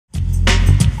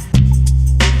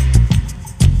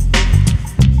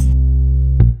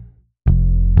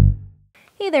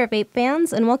Hey there, vape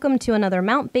fans, and welcome to another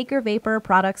Mount Baker Vapor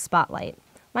Product Spotlight.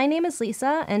 My name is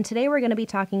Lisa, and today we're going to be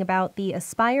talking about the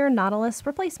Aspire Nautilus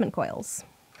replacement coils.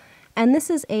 And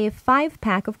this is a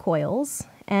 5-pack of coils,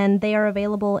 and they are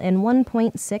available in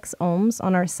 1.6 ohms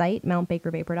on our site,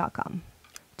 mountbakervapor.com.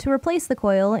 To replace the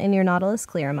coil in your Nautilus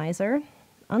Clearomizer,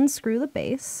 unscrew the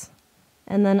base,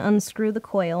 and then unscrew the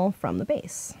coil from the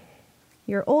base.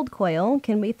 Your old coil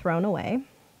can be thrown away,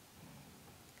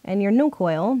 and your new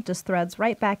coil just threads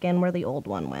right back in where the old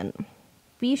one went.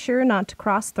 Be sure not to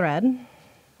cross-thread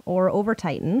or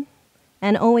over-tighten,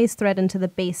 and always thread into the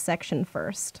base section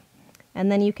first.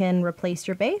 And then you can replace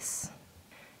your base.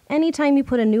 Anytime you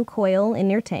put a new coil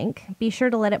in your tank, be sure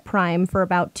to let it prime for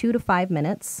about 2 to 5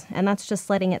 minutes, and that's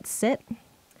just letting it sit.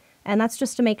 And that's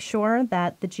just to make sure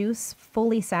that the juice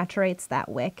fully saturates that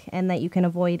wick and that you can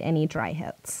avoid any dry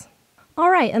hits.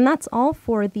 Alright, and that's all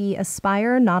for the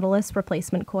Aspire Nautilus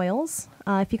replacement coils.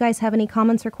 If you guys have any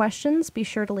comments or questions, be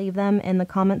sure to leave them in the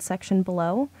comments section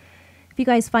below. If you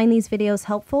guys find these videos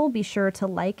helpful, be sure to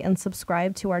like and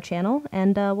subscribe to our channel,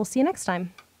 and we'll see you next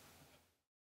time.